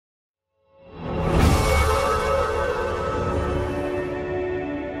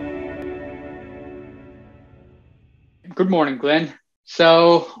Good morning, Glenn.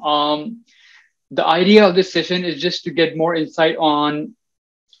 The idea of this session is just to get more insight on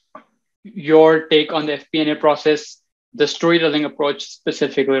your take on the FP&A process, the storytelling approach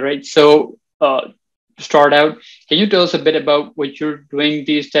specifically, right? To start out, can you tell us a bit about what you're doing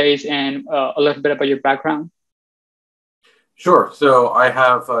these days and a little bit about your background? Sure. So I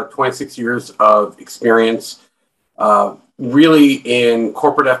have 26 years of experience really in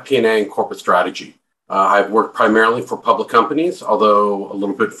corporate FP&A and corporate strategy. I've worked primarily for public companies, although a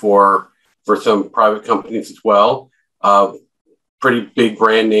little bit for some private companies as well. Pretty big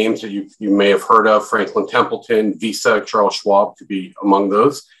brand names that you may have heard of: Franklin Templeton, Visa, Charles Schwab to be among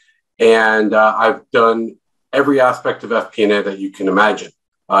those. And I've done every aspect of FP&A that you can imagine.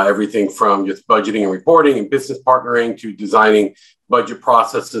 Everything from just budgeting and reporting and business partnering to designing budget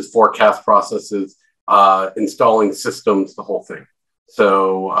processes, forecast processes, installing systems, the whole thing.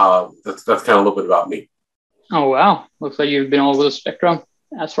 So that's kind of a little bit about me. Oh, wow. Looks like you've been all over the spectrum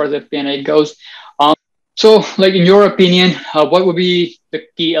as far as FP&A goes. In your opinion, what would be the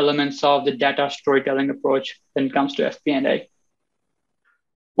key elements of the data storytelling approach when it comes to FP&A?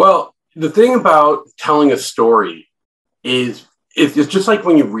 Well, the thing about telling a story is it's just like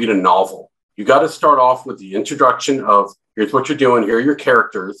when you read a novel. You got to start off with the introduction of here's what you're doing, here are your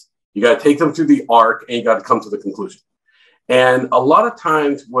characters. You got to take them through the arc and you got to come to the conclusion. And a lot of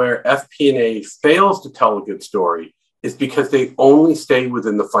times where FP&A fails to tell a good story is because they only stay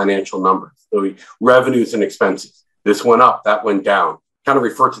within the financial numbers, so revenues and expenses. This went up, that went down. Kind of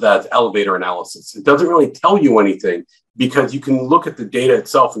refer to that as elevator analysis. It doesn't really tell you anything because you can look at the data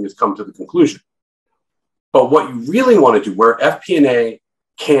itself and just come to the conclusion. But what you really want to do, where FP&A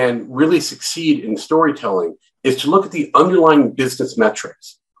can really succeed in storytelling, is to look at the underlying business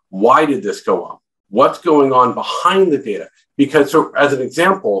metrics. Why did this go up? What's going on behind the data? Because, so as an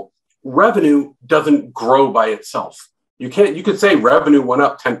example, revenue doesn't grow by itself. You could say revenue went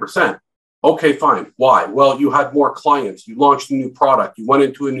up 10%. Okay, fine. Why? Well, you had more clients. You launched a new product. You went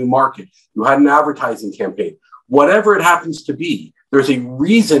into a new market. You had an advertising campaign. Whatever it happens to be, there's a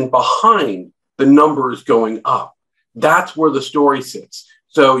reason behind the numbers going up. That's where the story sits.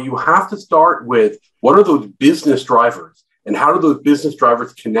 So you have to start with what are those business drivers and how do those business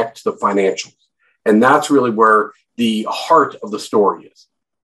drivers connect to the financials? And that's really where the heart of the story is.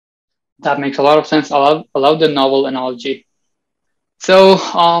 That makes a lot of sense. I love the novel analogy. So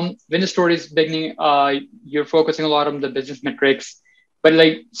when the story is beginning, you're focusing a lot on the business metrics. But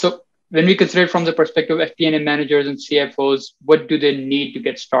when we consider it from the perspective of FP&A managers and CFOs, what do they need to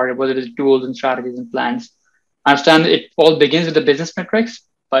get started? What are the tools and strategies and plans? I understand it all begins with the business metrics,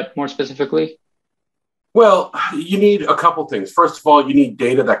 but more specifically? Well, you need a couple things. First of all, you need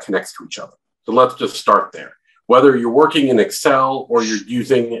data that connects to each other. So let's just start there. Whether you're working in Excel or you're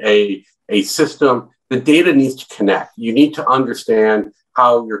using a system, the data needs to connect. You need to understand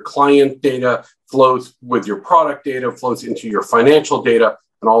how your client data flows with your product data, flows into your financial data,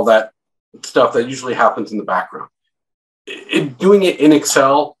 and all that stuff that usually happens in the background. Doing it in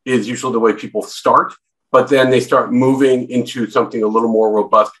Excel is usually the way people start, but then they start moving into something a little more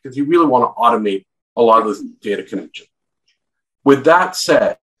robust because you really want to automate a lot of this data connection. With that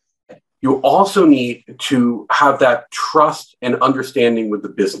said, you also need to have that trust and understanding with the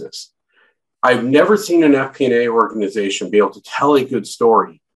business. I've never seen an FP&A organization be able to tell a good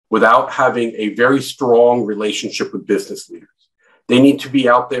story without having a very strong relationship with business leaders. They need to be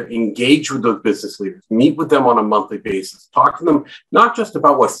out there, engage with those business leaders, meet with them on a monthly basis, talk to them not just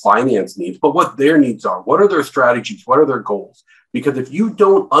about what finance needs, but what their needs are. What are their strategies? What are their goals? Because if you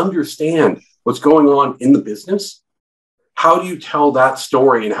don't understand what's going on in the business, how do you tell that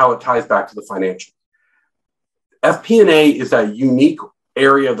story and how it ties back to the financials? FP&A is that unique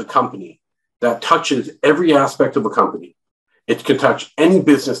area of the company that touches every aspect of a company. It can touch any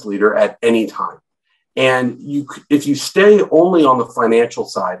business leader at any time. And if you stay only on the financial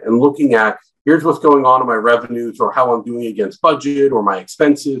side and looking at here's what's going on in my revenues or how I'm doing against budget or my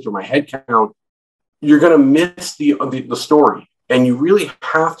expenses or my headcount, you're going to miss the story. And you really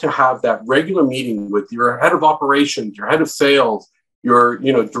have to have that regular meeting with your head of operations, your head of sales, your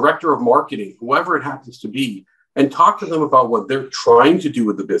director of marketing, whoever it happens to be, and talk to them about what they're trying to do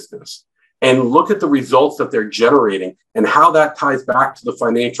with the business and look at the results that they're generating and how that ties back to the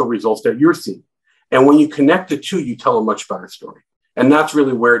financial results that you're seeing. And when you connect the two, you tell a much better story. And that's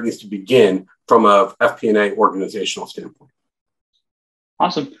really where it needs to begin from a FP&A organizational standpoint.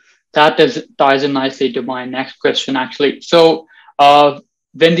 Awesome. That ties in nicely to my next question, actually. So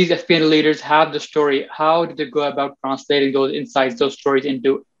when these FP&A leaders have the story, how do they go about translating those insights, those stories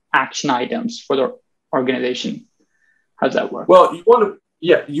into action items for their organization? How does that work? Well, you want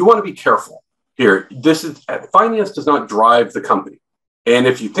to be careful here. This is finance does not drive the company. And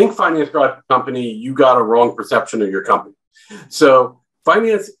if you think finance drives the company, you got a wrong perception of your company. So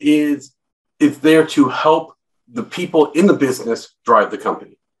finance is there to help the people in the business drive the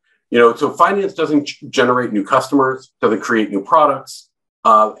company. So finance doesn't generate new customers, doesn't create new products,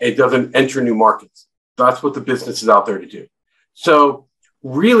 it doesn't enter new markets. That's what the business is out there to do. So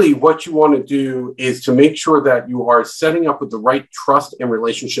really what you want to do is to make sure that you are setting up with the right trust and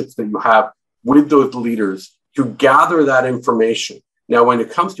relationships that you have with those leaders to gather that information. Now, when it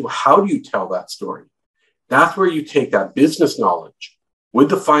comes to how do you tell that story, that's where you take that business knowledge with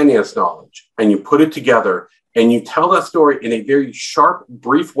the finance knowledge and you put it together and you tell that story in a very sharp,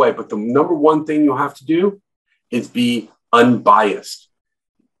 brief way. But the number one thing you have to do is be unbiased.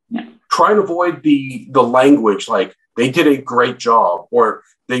 Yeah. Try and avoid the language like they did a great job or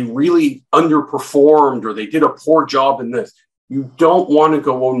they really underperformed or they did a poor job in this. You don't want to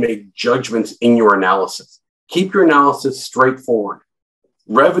go and make judgments in your analysis. Keep your analysis straightforward.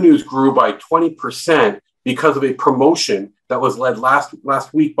 Revenues grew by 20% because of a promotion that was led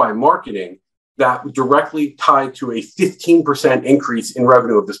last week by marketing that directly tied to a 15% increase in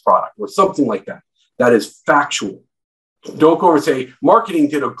revenue of this product or something like that. That is factual. Don't go over and say marketing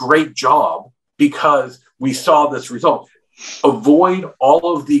did a great job because we saw this result. Avoid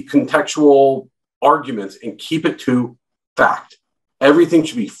all of the contextual arguments and keep it to fact. Everything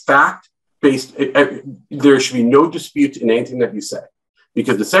should be fact-based. There should be no dispute in anything that you say.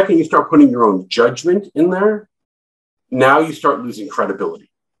 Because the second you start putting your own judgment in there, now you start losing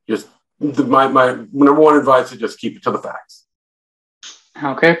credibility. My number one advice is just keep it to the facts.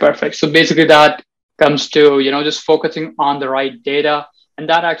 Okay, perfect. So basically that comes to, just focusing on the right data. And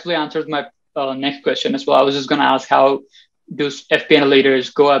that actually answers my next question as well. I was just going to ask, how do FP&A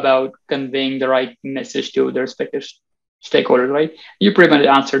leaders go about conveying the right message to their respective stakeholders, right? You pretty much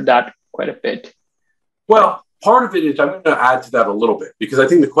answered that quite a bit. Well, part of it is, I'm going to add to that a little bit, because I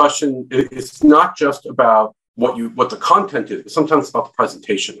think the question is not just about what the content is, but sometimes it's about the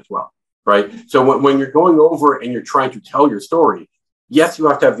presentation as well, right? So when you're going over and you're trying to tell your story, yes, you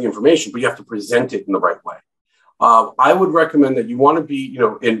have to have the information, but you have to present it in the right way. I would recommend that you want to be,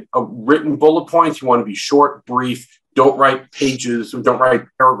 in a written bullet points, you want to be short, brief, don't write pages or don't write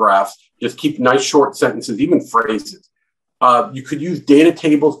paragraphs, just keep nice short sentences, even phrases. You could use data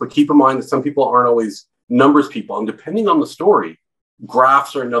tables, but keep in mind that some people aren't always numbers people. And depending on the story,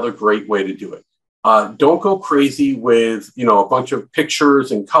 graphs are another great way to do it. Don't go crazy with, a bunch of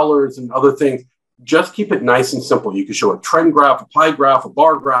pictures and colors and other things. Just keep it nice and simple. You can show a trend graph, a pie graph, a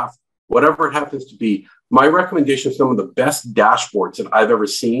bar graph, whatever it happens to be. My recommendation, some of the best dashboards that I've ever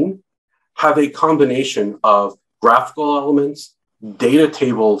seen have a combination of graphical elements, data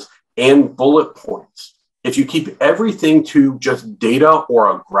tables, and bullet points. If you keep everything to just data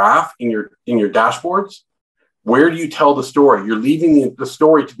or a graph in your dashboards, where do you tell the story? You're leaving the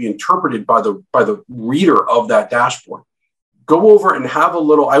story to be interpreted by the reader of that dashboard. Go over and have a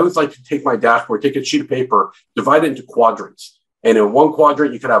little, I always like to take my dashboard, take a sheet of paper, divide it into quadrants. And in one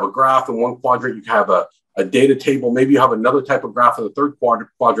quadrant, you could have a graph. In one quadrant, you can have a data table. Maybe you have another type of graph in the third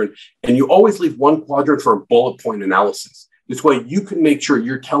quadrant. And you always leave one quadrant for a bullet point analysis. This way, you can make sure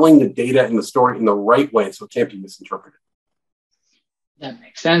you're telling the data and the story in the right way so it can't be misinterpreted. That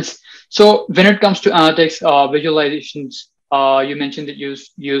makes sense. So when it comes to analytics, visualizations, you mentioned that you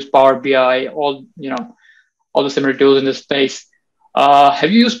use Power BI, all the similar tools in this space.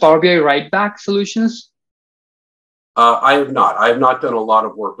 Have you used Power BI write-back solutions? I have not. I have not done a lot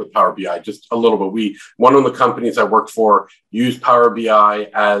of work with Power BI, just a little bit. One of the companies I worked for used Power BI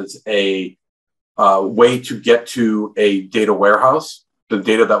as a way to get to a data warehouse, the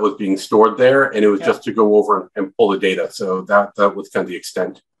data that was being stored there, and it was just to go over and pull the data. So that was kind of the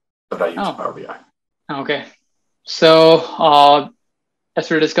extent that I used Power BI. Okay. So as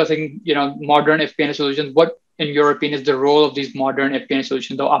we're discussing, modern FP&A solutions, what, in your opinion, is the role of these modern FP&A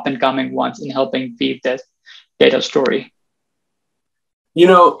solutions, the up and coming ones, in helping weave this data story?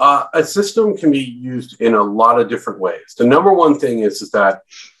 A system can be used in a lot of different ways. The number one thing is that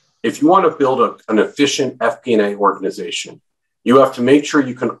if you want to build an efficient FP&A organization, you have to make sure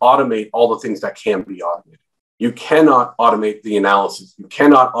you can automate all the things that can be automated. You cannot automate the analysis. You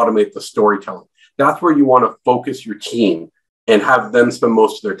cannot automate the storytelling. That's where you want to focus your team and have them spend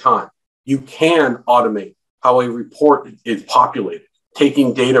most of their time. You can automate how a report is populated,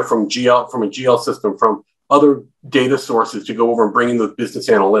 taking data from a GL system, from other data sources to go over and bring in those business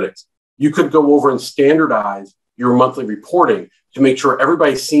analytics. You could go over and standardize your monthly reporting to make sure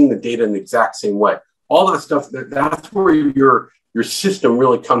everybody's seeing the data in the exact same way. All that stuff, that's where your system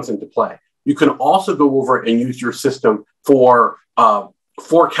really comes into play. You can also go over and use your system for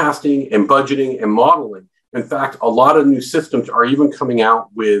forecasting and budgeting and modeling. In fact, a lot of new systems are even coming out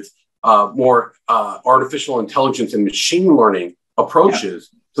with more artificial intelligence and machine learning approaches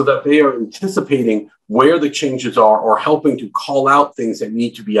so that they are anticipating where the changes are or helping to call out things that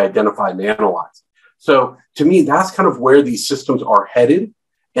need to be identified and analyzed. So to me, that's kind of where these systems are headed.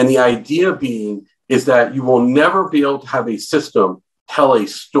 And the idea being is that you will never be able to have a system tell a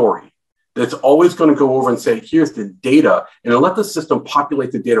story. That's always going to go over and say, here's the data, and then let the system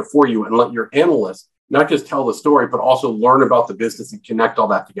populate the data for you and let your analyst not just tell the story, but also learn about the business and connect all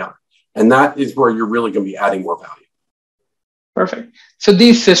that together. And that is where you're really going to be adding more value. Perfect. So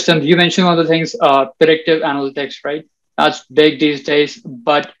these systems, you mentioned one of the things, predictive analytics, right? That's big these days.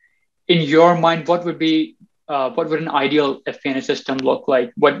 But in your mind, what would an ideal FP&A system look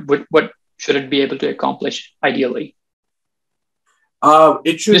like? What should it be able to accomplish ideally?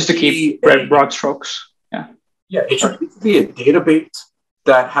 It should just to keep broad strokes. Yeah, it should be a database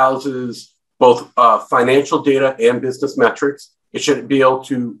that houses both financial data and business metrics. It should be able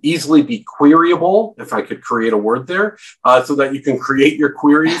to easily be queryable, if I could create a word there, so that you can create your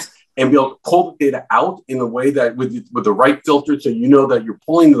queries and be able to pull the data out in a way that with the right filter, so you know that you're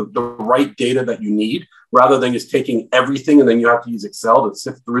pulling the right data that you need, rather than just taking everything and then you have to use Excel to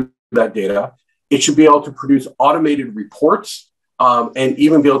sift through that data. It should be able to produce automated reports and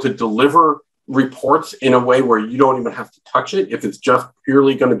even be able to deliver reports in a way where you don't even have to touch it. If it's just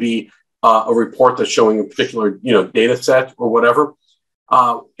purely going to be a report that's showing a particular data set or whatever.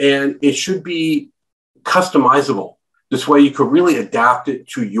 And it should be customizable. This way you could really adapt it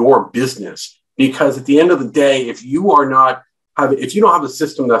to your business. Because at the end of the day, if you don't have a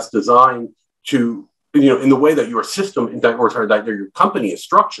system that's designed to, in the way that your system that your company is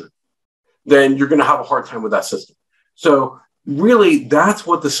structured, then you're going to have a hard time with that system. So really, that's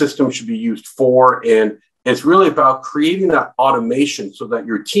what the system should be used for. And it's really about creating that automation so that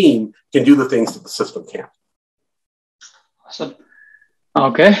your team can do the things that the system can't. Awesome.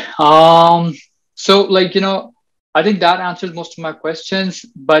 Okay. So I think that answers most of my questions,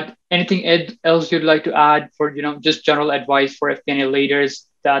 but anything else you'd like to add for, just general advice for FP&A leaders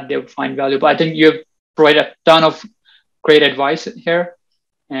that they would find valuable? I think you've provided a ton of great advice here.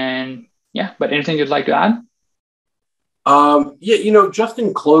 And but anything you'd like to add? Just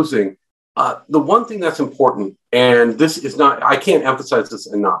in closing, the one thing that's important, and this is not, I can't emphasize this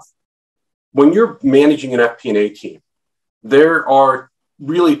enough. When you're managing an FP&A team, there are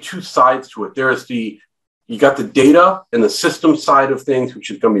really two sides to it. There's you got the data and the system side of things, which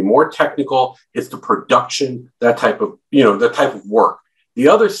is going to be more technical. It's the production, that type of work. The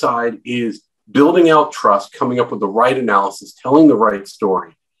other side is building out trust, coming up with the right analysis, telling the right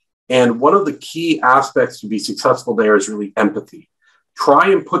story. And one of the key aspects to be successful there is really empathy.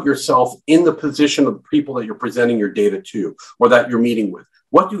 Try and put yourself in the position of the people that you're presenting your data to or that you're meeting with.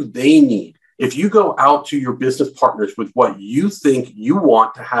 What do they need? If you go out to your business partners with what you think you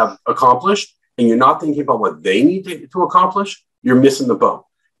want to have accomplished and you're not thinking about what they need to accomplish, you're missing the boat.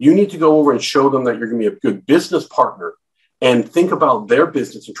 You need to go over and show them that you're going to be a good business partner and think about their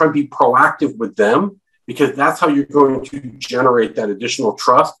business and try to be proactive with them, because that's how you're going to generate that additional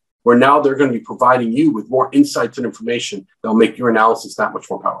trust, where now they're going to be providing you with more insights and information that'll make your analysis that much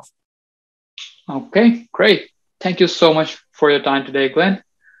more powerful. Okay, great. Thank you so much for your time today, Glenn.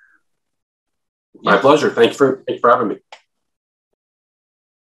 My pleasure. Thank you for having me.